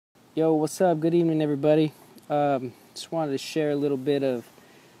Yo, what's up? Good evening, everybody. Just wanted to share a little bit of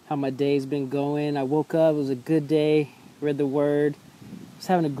how my day's been going. I woke up, it was a good day, read the word, was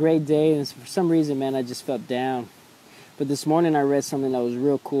having a great day, and for some reason, man, I just felt down. But this morning I read something that was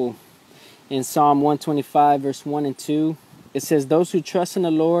real cool. In Psalm 125, verse 1 and 2, it says, "Those who trust in the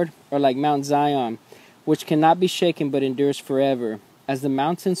Lord are like Mount Zion, which cannot be shaken but endures forever. As the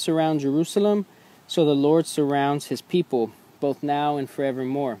mountains surround Jerusalem, so the Lord surrounds his people, both now and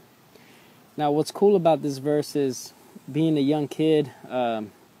forevermore." Now, what's cool about this verse is being a young kid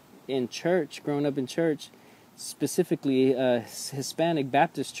in church, growing up in church, specifically Hispanic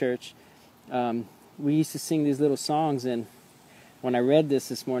Baptist church. We used to sing these little songs, and when I read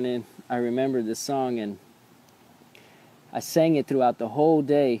this morning, I remembered this song, and I sang it throughout the whole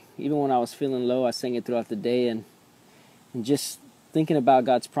day. Even when I was feeling low, I sang it throughout the day, and just thinking about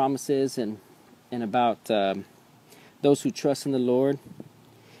God's promises and about those who trust in the Lord,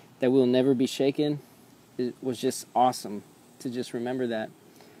 that we'll never be shaken. It was just awesome to just remember that.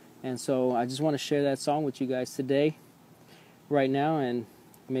 And so I just want to share that song with you guys today, right now, and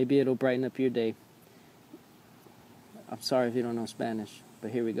maybe it'll brighten up your day. I'm sorry if you don't know Spanish, but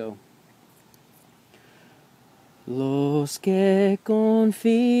here we go. Los que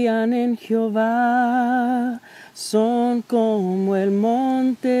confían en Jehová son como el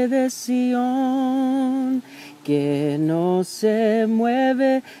monte de Sión, que no se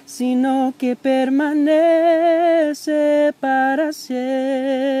mueve, sino que permanece para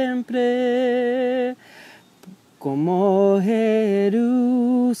siempre. Como Jerusalén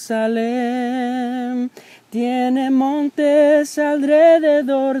tiene montes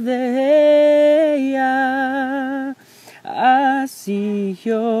alrededor de ella, así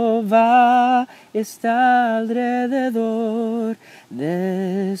Jehová está alrededor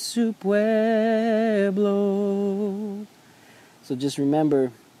de su pueblo. So just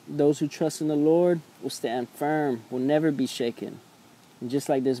remember, those who trust in the Lord will stand firm, will never be shaken. And just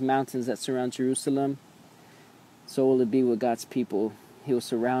like there's mountains that surround Jerusalem, so will it be with God's people. He'll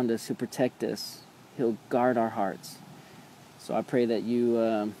surround us, He'll protect us, He'll guard our hearts. So I pray that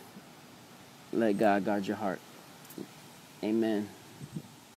you let God guard your heart. Amen.